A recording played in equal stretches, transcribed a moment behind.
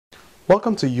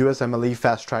Welcome to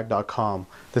USMLEFasttrack.com.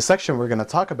 The section we're going to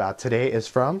talk about today is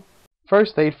from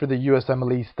First Aid for the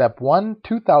USMLE Step 1,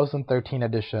 2013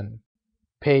 edition.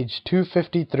 Page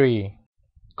 253.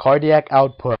 Cardiac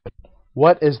output.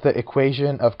 What is the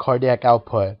equation of cardiac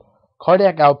output?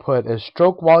 Cardiac output is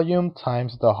stroke volume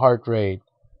times the heart rate.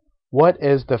 What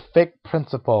is the fick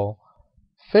principle?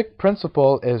 Fick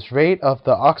principle is rate of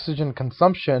the oxygen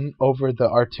consumption over the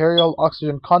arterial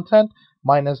oxygen content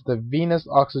minus the venous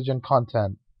oxygen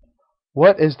content.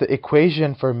 What is the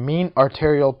equation for mean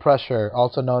arterial pressure,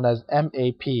 also known as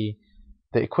MAP?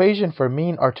 The equation for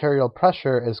mean arterial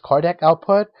pressure is cardiac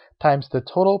output times the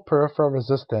total peripheral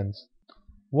resistance.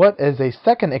 What is a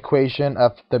second equation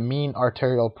of the mean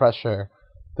arterial pressure?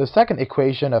 The second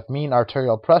equation of mean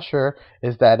arterial pressure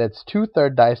is that it's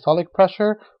 2/3 diastolic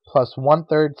pressure plus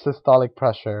 1/3 systolic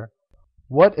pressure.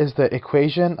 What is the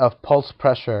equation of pulse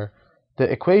pressure? The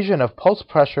equation of pulse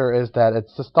pressure is that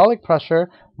it's systolic pressure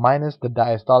minus the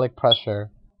diastolic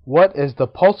pressure. What is the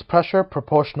pulse pressure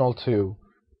proportional to?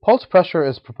 Pulse pressure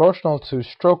is proportional to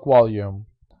stroke volume.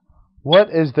 What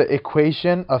is the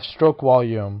equation of stroke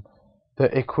volume?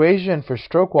 The equation for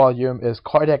stroke volume is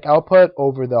cardiac output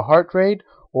over the heart rate,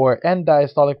 or end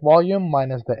diastolic volume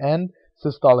minus the end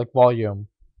systolic volume.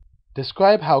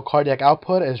 Describe how cardiac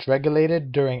output is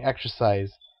regulated during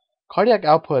exercise. Cardiac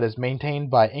output is maintained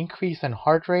by increase in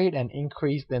heart rate and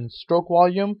increase in stroke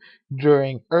volume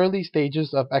during early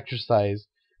stages of exercise.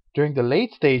 During the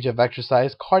late stage of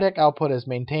exercise, cardiac output is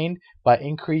maintained by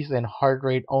increase in heart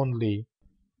rate only.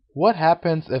 What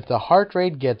happens if the heart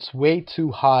rate gets way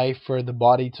too high for the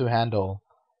body to handle?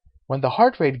 When the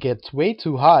heart rate gets way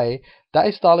too high,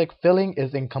 diastolic filling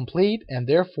is incomplete and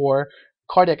therefore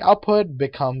cardiac output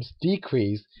becomes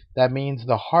decreased. That means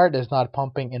the heart is not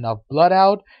pumping enough blood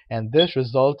out, and this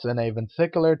results in a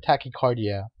ventricular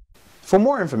tachycardia. For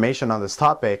more information on this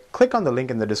topic, click on the link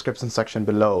in the description section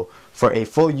below. For a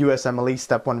full USMLE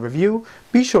Step 1 review,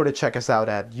 be sure to check us out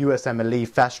at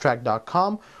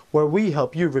USMLEFasttrack.com, where we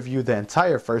help you review the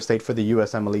entire first aid for the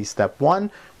USMLE Step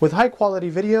 1 with high quality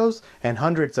videos and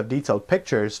hundreds of detailed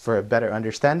pictures for a better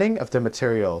understanding of the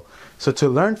material. So to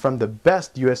learn from the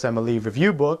best USMLE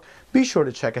review book, be sure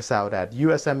to check us out at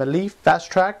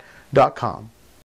USMLEFasttrack.com.